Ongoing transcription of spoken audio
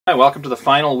Hi, welcome to the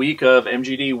final week of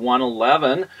MGD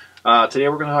 111. Today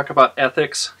we're going to talk about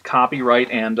ethics, copyright,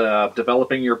 and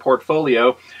developing your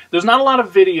portfolio. There's not a lot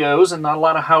of videos and not a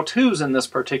lot of how-tos in this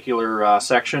particular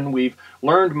section. We've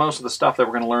learned most of the stuff that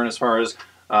we're going to learn as far as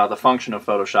the function of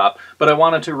Photoshop, but I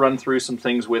wanted to run through some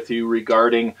things with you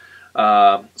regarding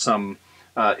some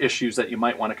issues that you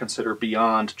might want to consider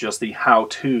beyond just the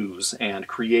how-tos and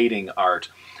creating art.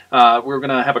 We're going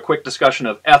to have a quick discussion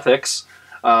of ethics.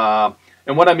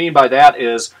 And what I mean by that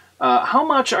is, how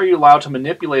much are you allowed to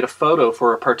manipulate a photo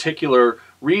for a particular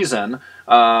reason?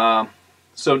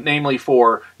 So namely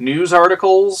for news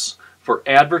articles, for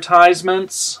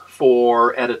advertisements,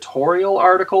 for editorial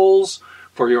articles,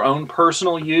 for your own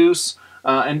personal use,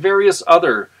 and various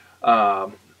other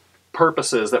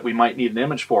purposes that we might need an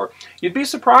image for. You'd be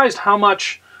surprised how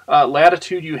much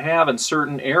latitude you have in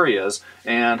certain areas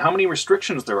and how many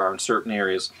restrictions there are in certain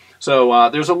areas. So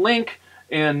there's a link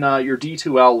in your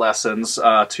D2L lessons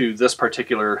to this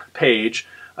particular page.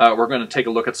 We're going to take a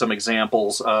look at some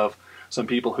examples of some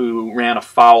people who ran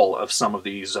afoul of some of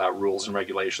these rules and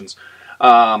regulations.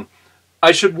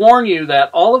 I should warn you that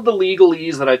all of the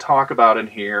legalese that I talk about in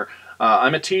here,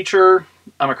 I'm a teacher,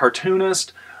 I'm a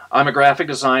cartoonist, I'm a graphic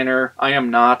designer, I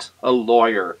am not a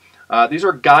lawyer. These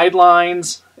are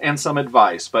guidelines and some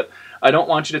advice, but I don't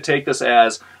want you to take this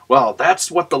as, well, that's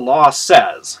what the law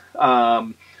says.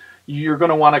 You're going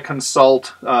to want to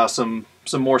consult some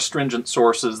more stringent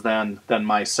sources than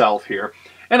myself here.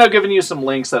 And I've given you some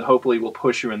links that hopefully will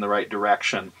push you in the right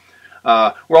direction.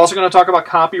 We're also going to talk about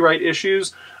copyright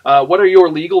issues. What are your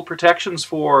legal protections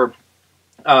for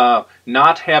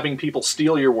not having people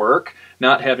steal your work,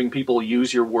 not having people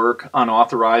use your work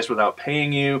unauthorized without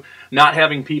paying you, not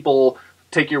having people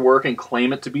take your work and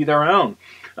claim it to be their own?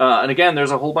 And again,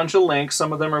 there's a whole bunch of links.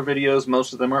 Some of them are videos,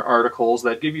 most of them are articles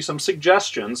that give you some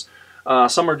suggestions.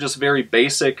 Some are just very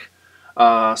basic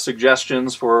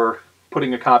suggestions for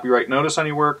putting a copyright notice on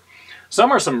your work.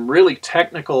 Some are some really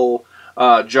technical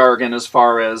jargon as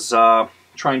far as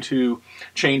trying to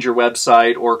change your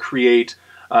website or create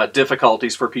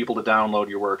difficulties for people to download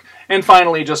your work. And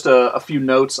finally, just a few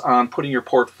notes on putting your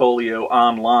portfolio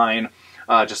online,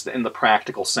 just in the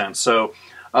practical sense. So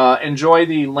enjoy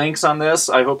the links on this.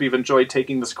 I hope you've enjoyed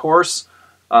taking this course.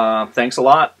 Thanks a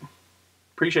lot.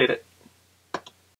 Appreciate it.